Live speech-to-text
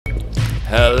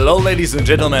Hello ladies and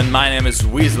gentlemen, my name is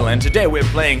Weasel and today we're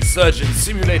playing Surgeon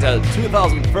Simulator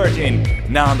 2013.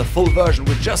 Now the full version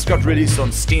we just got released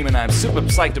on Steam and I'm super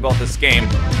psyched about this game.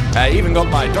 I even got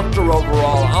my doctor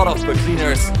overall out of the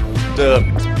cleaners. The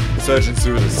surgeon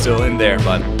suit is still in there,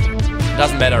 but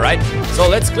doesn't matter, right? So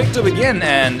let's click to begin,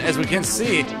 and as we can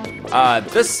see,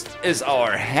 this is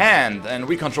our hand and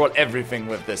we control everything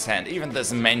with this hand, even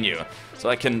this menu. So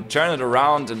I can turn it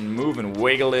around and move and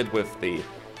wiggle it with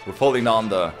holding down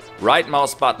the right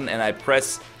mouse button, and I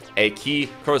press a key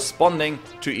corresponding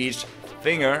to each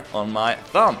finger on my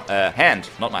thumb, hand,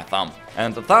 not my thumb,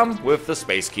 and the thumb with the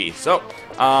space key. So,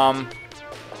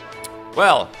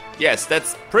 well, yes,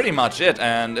 that's pretty much it.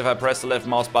 And if I press the left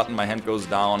mouse button, my hand goes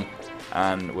down,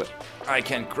 and I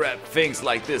can grab things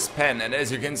like this pen. And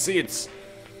as you can see, it's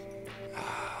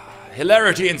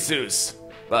hilarity ensues.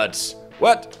 But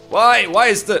what? Why? Why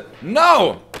is the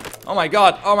no? Oh my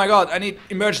god, I need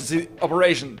emergency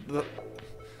operation.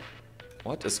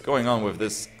 What is going on with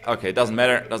this? Okay, doesn't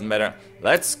matter.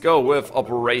 Let's go with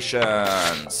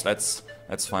operations. Let's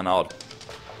find out.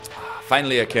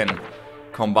 Finally I can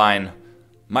combine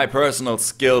my personal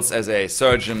skills as a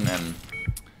surgeon and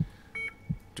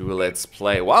do a let's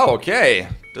play. Wow, okay.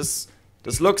 This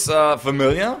looks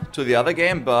familiar to the other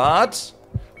game, but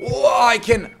whoa,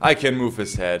 I can move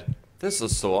his head. This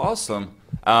is so awesome.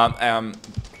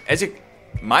 As you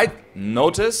might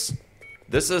notice,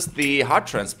 this is the heart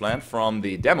transplant from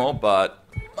the demo, but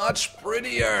much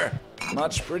prettier.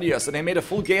 So they made a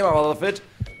full game out of it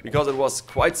because it was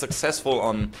quite successful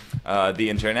on the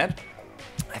internet.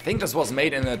 I think this was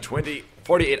made in a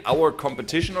 48-hour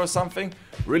competition or something.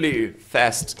 Really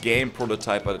fast game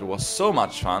prototype, but it was so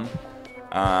much fun.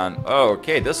 And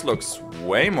okay, this looks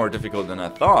way more difficult than I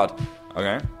thought.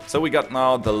 Okay, so we got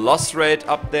now the loss rate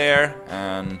up there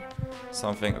and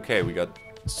something. Okay, we got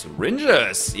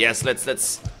syringes. Yes,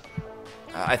 let's.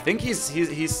 I think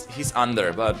he's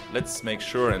under, but let's make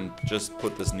sure and just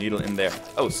put this needle in there.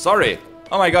 Oh, sorry.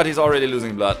 Oh my god, he's already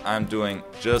losing blood. I'm doing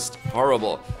just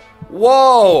horrible.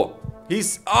 Whoa!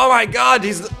 Oh my god,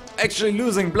 he's actually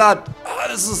losing blood. Oh,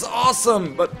 this is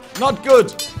awesome, but not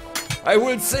good. I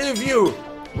will save you.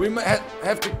 We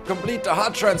have to complete the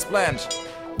heart transplant.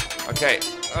 Okay.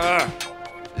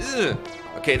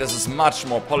 Okay, this is much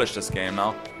more polished, this game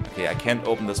now. Okay, I can't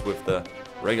open this with the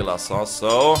regular saw,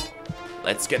 so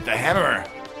let's get the hammer.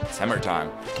 It's hammer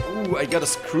time. Ooh, I got a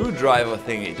screwdriver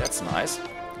thingy. That's nice.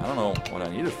 I don't know what I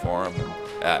need it for,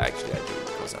 but actually I do,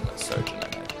 because I'm a surgeon.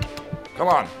 Come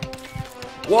on.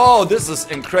 Whoa, this is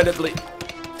incredibly...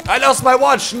 I lost my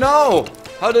watch! No!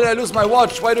 How did I lose my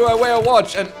watch? Why do I wear a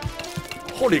watch? And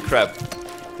holy crap.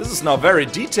 This is now very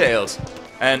detailed.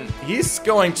 And he's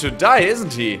going to die,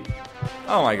 isn't he?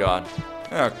 Oh my god.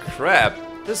 Oh crap.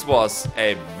 This was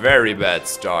a very bad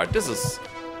start. This is...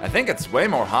 I think it's way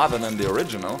more harder than the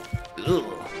original.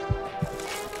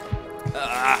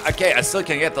 Okay, I still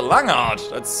can get the lung out.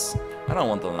 I don't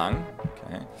want the lung.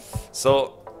 Okay.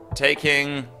 So,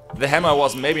 taking the hammer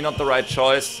was maybe not the right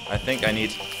choice. I think I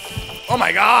need... Oh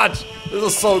my god! This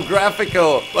is so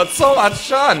graphical, but so much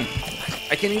fun!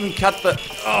 I can even cut the...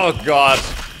 Oh god.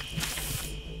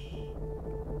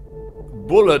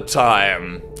 Bullet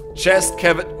time. Chest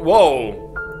cavity. Whoa.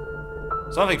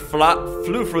 Something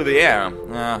flew through the air.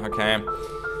 Okay.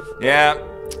 Yeah,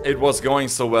 it was going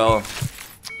so well.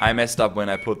 I messed up when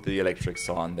I put the electric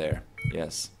saw on there.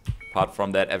 Yes. Apart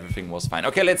from that, everything was fine.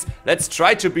 Okay, let's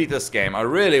try to beat this game. I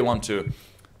really want to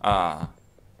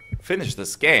finish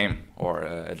this game, or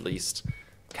at least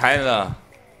kinda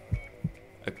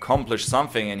accomplish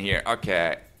something in here.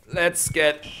 Okay, let's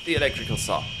get the electrical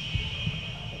saw.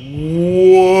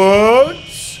 What?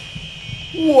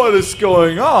 What is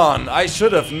going on? I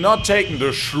should have not taken the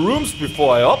shrooms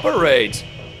before I operate.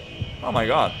 Oh my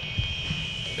god.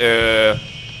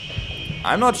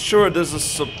 I'm not sure this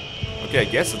is okay, I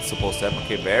guess it's supposed to happen.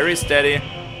 Okay, very steady.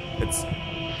 Let's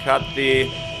cut the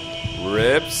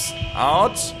ribs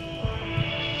out.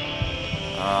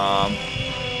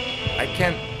 I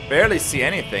can barely see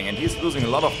anything, and he's losing a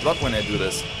lot of blood when I do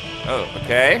this. Oh,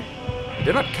 okay. I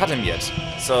did not cut him yet,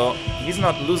 so he's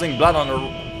not losing blood on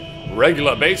a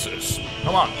regular basis.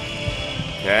 Come on.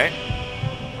 Okay.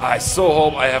 I so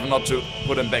hope I have not to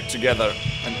put him back together,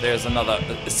 and there's another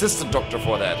assistant doctor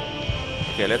for that.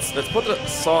 Okay, let's put the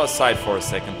saw aside for a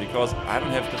second, because I don't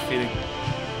have the feeling.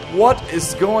 What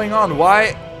is going on?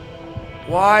 Why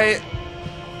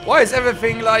is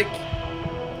everything like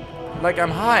I'm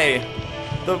high?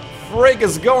 The frig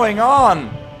is going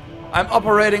on? I'm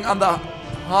operating under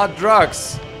hard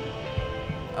drugs.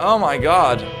 Oh my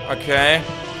god. Okay.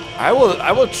 I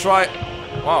will try.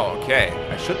 Wow, okay.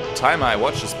 I should time my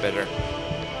watches better.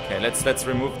 Okay, let's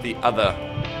remove the other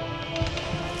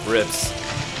ribs.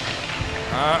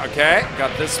 Okay,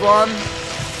 got this one.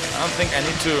 I don't think I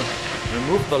need to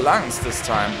remove the lungs this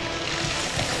time.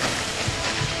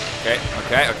 Okay.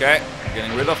 I'm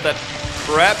getting rid of that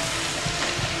crap.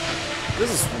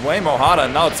 This is way more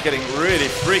harder. Now it's getting really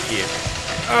freaky.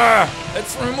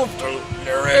 Let's remove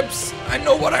the ribs. I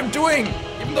know what I'm doing,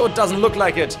 even though it doesn't look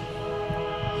like it.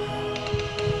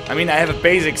 I mean, I have a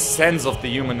basic sense of the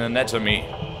human anatomy,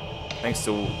 thanks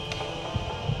to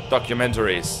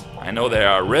documentaries. I know there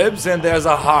are ribs and there's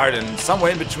a heart, and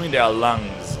somewhere in between there are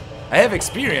lungs. I have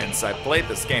experience. I played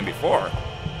this game before,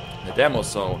 the demo,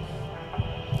 so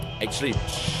actually it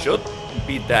shouldn't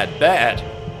be that bad.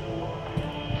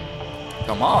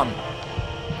 Come on.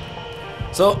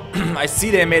 So, I see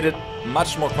they made it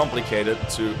much more complicated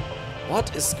to...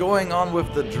 What is going on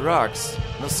with the drugs?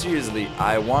 No, seriously,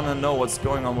 I want to know what's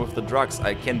going on with the drugs.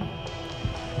 I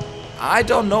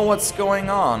don't know what's going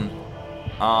on.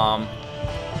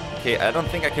 Okay, I don't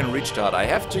think I can reach that. I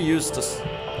have to use this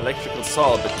electrical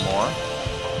saw a bit more.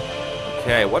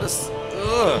 Okay, what is...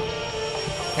 Ugh.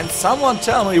 Can someone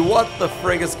tell me what the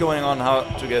frig is going on, how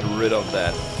to get rid of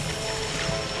that?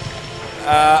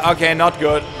 Okay, not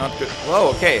good, not good.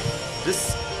 Whoa, okay.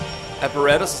 This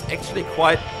apparatus is actually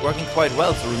working quite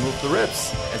well to remove the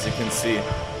ribs, as you can see.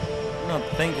 I don't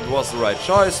think it was the right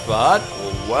choice, but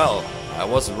well, I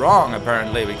was wrong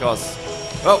apparently, because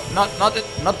well,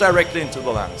 not directly into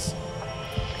the lungs.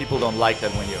 People don't like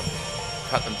that when you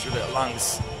cut them through their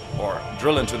lungs or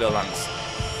drill into their lungs.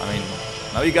 I mean,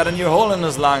 now you got a new hole in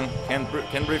his lung. Can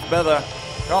breathe better.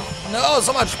 Come, no,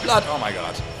 so much blood. Oh my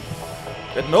god.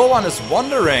 That no one is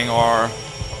wondering or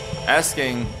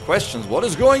asking questions. What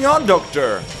is going on,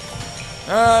 doctor?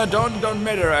 Don't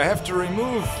matter. I have to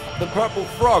remove the purple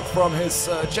frog from his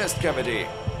chest cavity.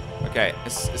 Okay,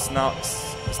 is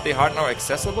the heart now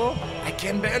accessible? I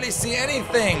can barely see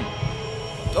anything.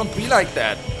 Don't be like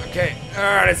that. Okay,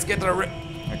 let's get the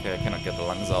okay, I cannot get the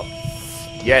lungs out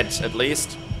yet, at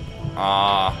least.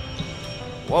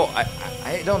 Whoa,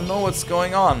 I don't know what's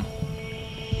going on.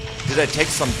 Did I take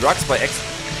some drugs by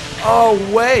Oh,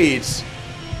 wait!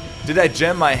 Did I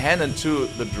jam my hand into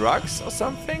the drugs or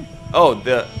something? Oh,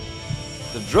 the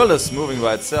drill is moving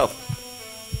by itself.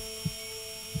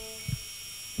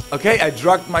 Okay, I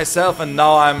drugged myself and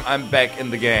now I'm back in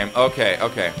the game.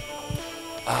 Okay.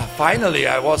 Finally,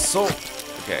 I was so...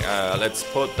 Okay, let's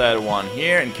put that one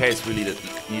here in case we need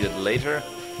it later.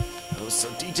 It was so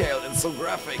detailed and so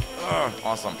graphic.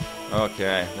 Awesome.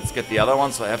 Okay, let's get the other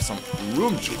one so I have some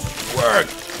room to work.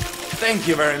 Thank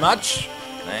you very much.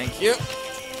 Thank you.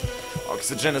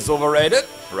 Oxygen is overrated,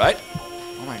 right?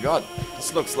 Oh my god,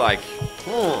 this looks like...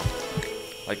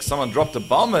 like someone dropped a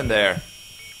bomb in there.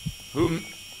 Who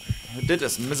did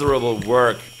this miserable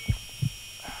work?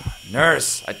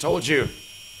 Nurse, I told you.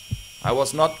 I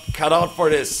was not cut out for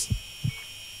this.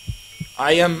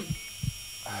 I'm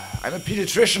a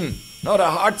pediatrician, not a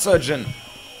heart surgeon.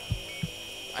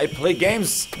 I play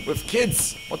games with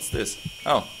kids. What's this?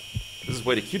 Oh, this is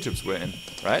where the Q-tips were in,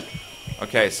 right?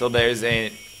 Okay, so there's a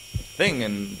thing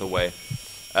in the way.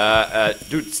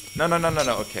 Dude,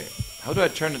 no. Okay, how do I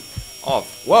turn it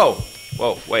off? Whoa,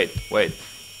 wait.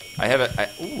 I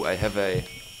have a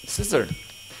scissor.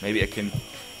 Maybe I can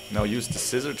now use the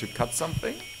scissor to cut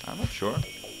something. I'm not sure.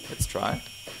 Let's try.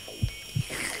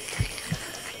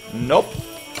 Nope.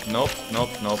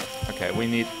 Okay, we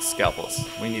need scalpels.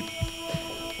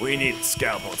 We need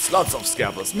scalpels. Lots of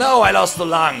scalpels. No, I lost the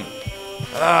lung.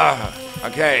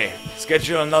 Okay.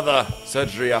 Schedule another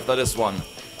surgery after this one.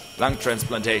 Lung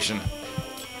transplantation.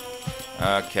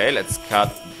 Okay, let's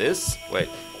cut this. Wait,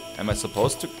 am I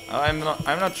supposed to? I'm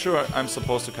not sure I'm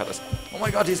supposed to cut this. Oh my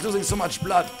god, he's losing so much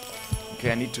blood.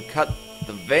 Okay, I need to cut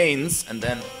the veins and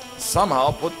then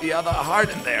somehow put the other heart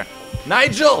in there.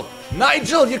 Nigel,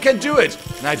 you can do it.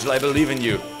 Nigel, I believe in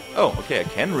you. Oh, okay, I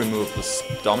can remove the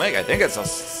stomach. I think it's a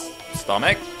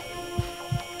stomach.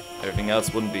 Everything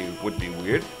else would be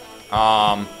weird.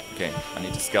 Okay, I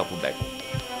need to scalpel back.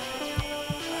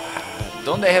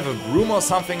 Don't they have a broom or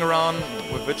something around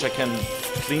with which I can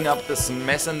clean up this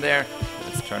mess in there?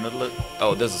 Let's turn it a little.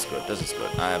 Oh, this is good.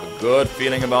 I have a good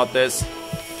feeling about this.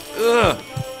 Ugh.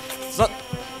 It's not.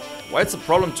 Why it's a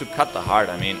problem to cut the heart?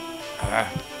 I mean,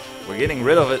 we're getting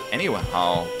rid of it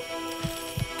anyhow.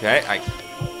 Okay,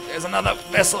 there's another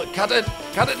vessel. Cut it,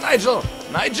 Nigel.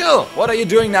 Nigel, what are you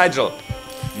doing, Nigel?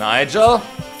 Nigel.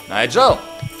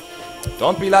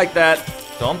 Don't be like that.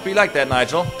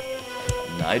 Nigel.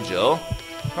 Nigel,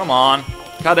 come on,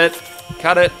 cut it.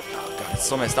 Oh god, it's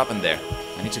so messed up in there.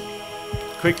 I need to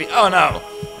quickly. Oh no,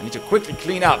 I need to quickly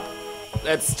clean up.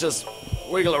 Let's just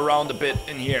wiggle around a bit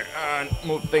in here and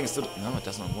move things to... No, it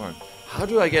doesn't work. How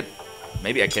do I get...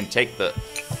 Maybe I can take the...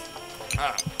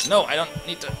 no, I don't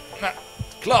need to...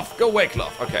 Cloth, go away,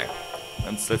 Cloth. Okay.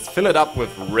 Let's fill it up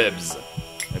with ribs.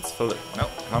 Let's fill it... No,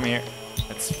 come here.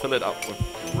 Let's fill it up with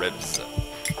ribs.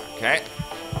 Okay.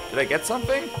 Did I get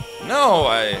something? No,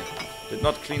 I did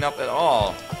not clean up at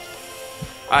all.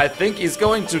 I think he's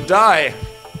going to die.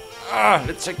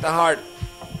 Let's check the heart.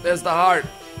 There's the heart.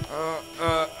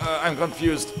 I'm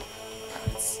confused.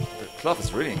 The cloth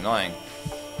is really annoying.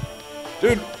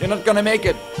 Dude, you're not gonna make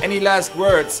it. Any last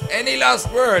words? Any last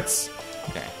words?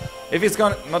 Okay. If he's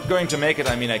not going to make it,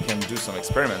 I mean, I can do some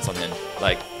experiments on him.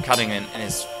 Like cutting in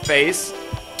his face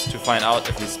to find out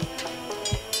if he's...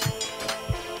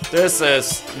 This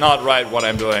is not right what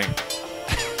I'm doing.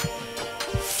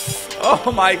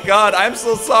 Oh my god, I'm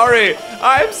so sorry.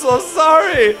 I'm so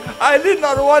sorry. I did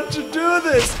not want to do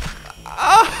this.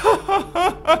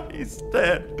 He's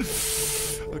dead.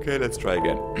 Okay, let's try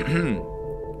again.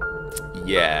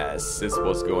 Yes, this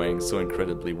was going so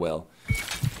incredibly well.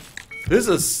 This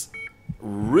is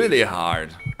really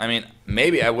hard. I mean,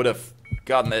 maybe I would have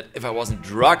gotten it if I wasn't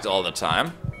drugged all the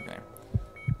time.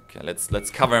 Okay, let's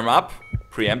cover him up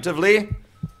preemptively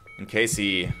in case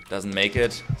he doesn't make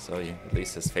it. So at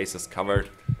least his face is covered.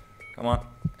 Come on.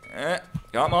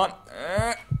 Come on.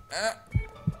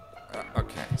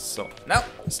 Okay, so now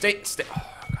stay. Oh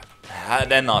god.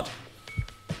 Then not.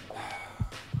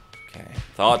 Okay,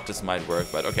 thought this might work,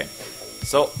 but okay.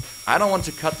 So I don't want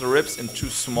to cut the ribs in too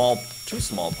small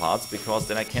parts because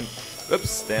then I can't.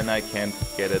 Oops, then I can't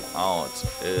get it out.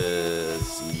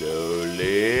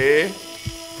 Slowly.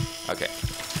 Okay.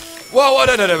 Whoa,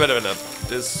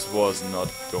 this was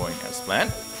not going as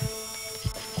planned.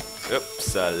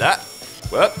 Oopsala.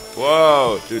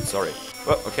 Whoa, dude, sorry.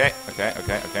 Whoa, okay.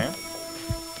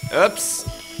 Oops.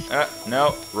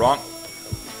 No, wrong.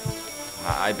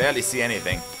 I barely see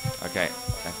anything. Okay,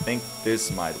 I think this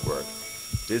might work.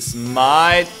 This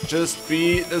might just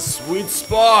be the sweet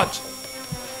spot.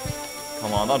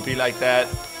 Come on, don't be like that.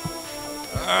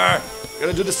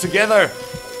 Gotta do this together.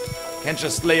 Can't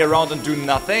just lay around and do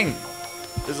nothing.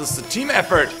 This is a team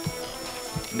effort.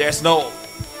 There's no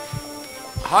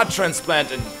heart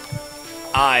transplant in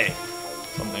I.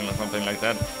 Something like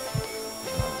that.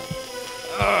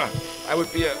 I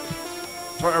would be a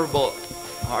terrible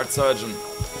heart surgeon.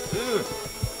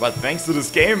 But thanks to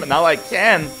this game, now I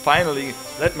can finally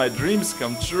let my dreams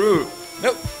come true.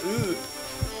 No.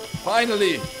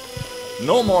 Finally.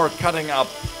 No more cutting up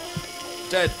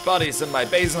dead bodies in my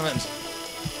basement.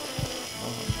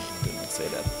 Say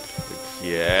that.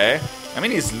 Okay. I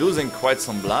mean, he's losing quite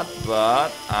some blood,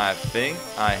 but I think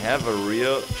I have a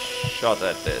real shot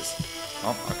at this.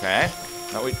 Oh, okay.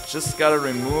 Now we just gotta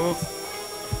remove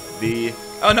the...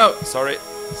 Oh no! Sorry.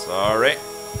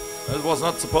 That was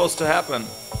not supposed to happen.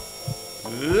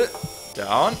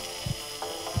 Down.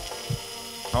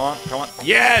 Come on.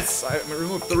 Yes! I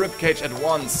removed the ribcage at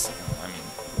once. I mean,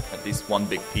 at least one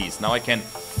big piece. Now I can...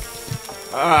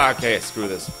 okay, screw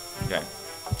this. Okay.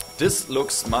 This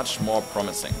looks much more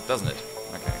promising, doesn't it?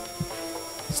 Okay.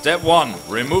 Step 1,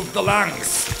 remove the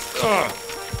lungs. Ugh.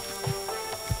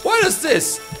 What is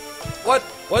this? What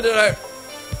did I...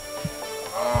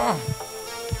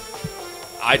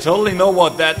 I totally know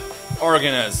what that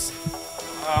organ is.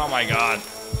 Oh my god.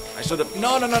 I should have...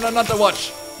 No, not the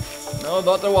watch. No,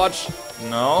 not the watch.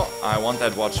 No, I want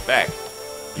that watch back.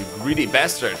 You greedy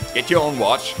bastard. Get your own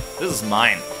watch. This is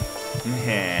mine.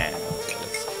 Okay,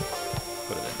 let's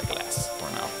put it in the glass for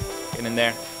now. Get in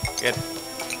there. Get...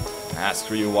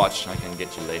 screw you, watch. I can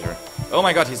get you later. Oh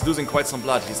my god, he's losing quite some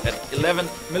blood. He's at 11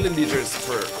 milliliters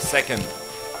per second.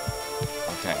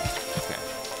 Okay.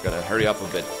 Gotta hurry up a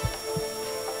bit.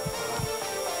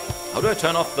 How do I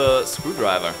turn off the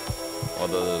screwdriver? Or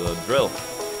the drill?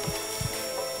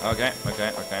 Okay.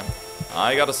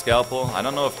 I got a scalpel. I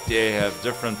don't know if they have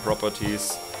different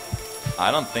properties. I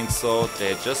don't think so.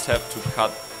 They just have to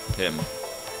cut him.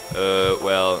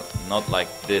 Well, not like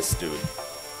this dude.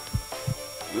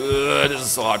 This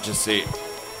is so hard to see.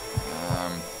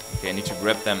 Okay, I need to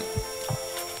grab them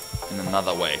in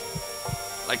another way.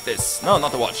 Like this. No,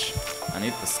 not the watch. I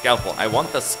need the scalpel. I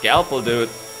want the scalpel, dude.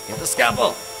 Get the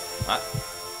scalpel.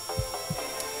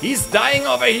 He's dying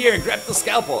over here. Grab the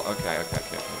scalpel. Okay.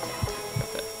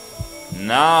 Got that.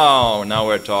 Now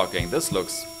we're talking. This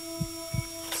looks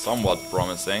somewhat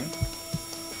promising.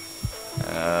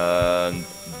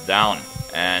 Down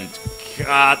and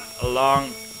cut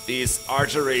along these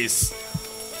arteries.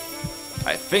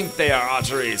 I think they are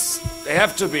arteries. They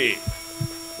have to be.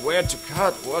 Where to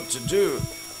cut? What to do?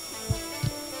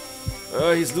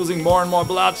 He's losing more and more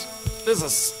blood. This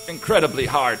is incredibly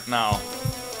hard now.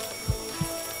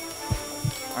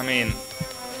 I mean,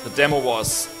 the demo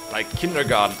was like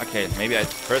kindergarten. Okay, maybe I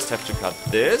first have to cut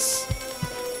this.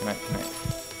 Can I?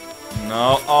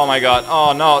 No. Oh my god.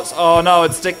 Oh no. Oh no,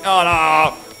 it's stick. Oh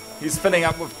no. He's filling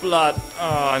up with blood.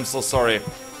 Oh, I'm so sorry.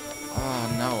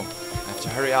 Oh no. I have to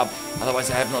hurry up. Otherwise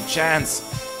I have no chance.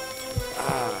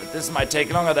 This might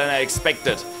take longer than I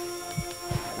expected.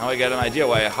 Now I get an idea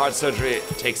why heart surgery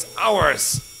takes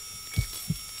hours.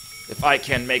 If I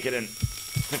can make it in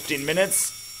 15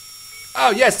 minutes.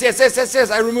 Oh, yes,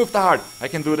 I removed the heart. I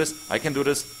can do this.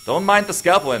 Don't mind the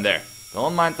scalpel in there.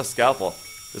 Don't mind the scalpel.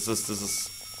 This is...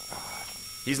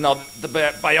 he's not the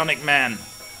bionic man.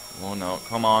 Oh no,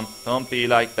 come on. Don't be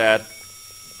like that.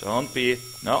 Don't be...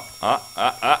 No. I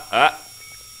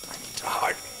need the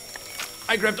heart.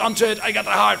 I grabbed onto it. I got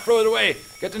the heart. Throw it away.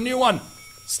 Get a new one.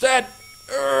 Stat.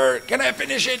 Can I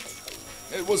finish it?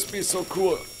 It would be so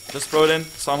cool. Just throw it in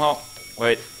somehow.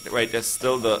 Wait. There's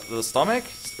still the stomach.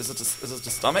 Is it the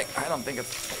stomach? I don't think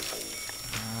it's.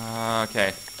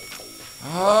 Okay.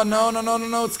 Oh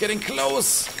no! It's getting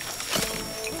close.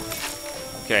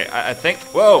 Okay, I think.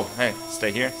 Whoa! Hey,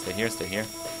 stay here.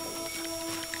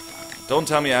 Don't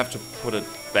tell me I have to put it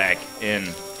back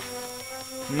in.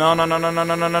 No!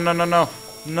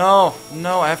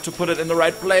 I have to put it in the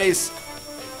right place.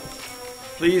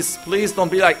 Please don't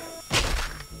be like.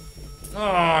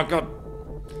 Oh god.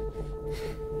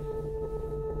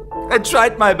 I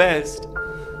tried my best.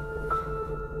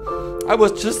 I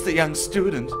was just a young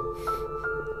student.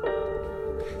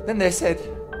 Then they said,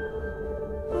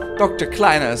 Dr.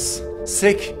 Kleiner's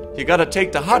sick. You gotta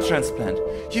take the heart transplant.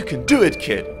 You can do it,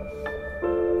 kid.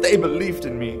 They believed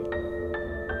in me.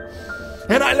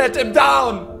 And I let them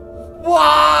down.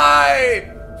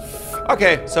 Why?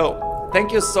 Okay, so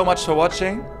thank you so much for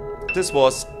watching. This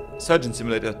was Surgeon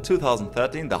Simulator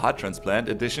 2013, the heart transplant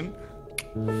edition.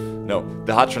 No,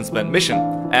 the heart transplant mission.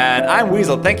 And I'm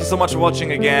Weasel. Thank you so much for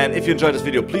watching again. If you enjoyed this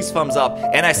video, please thumbs up.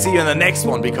 And I see you in the next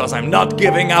one because I'm not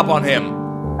giving up on him.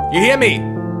 You hear me?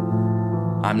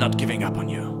 I'm not giving up on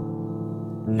you.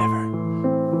 Never.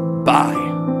 Bye.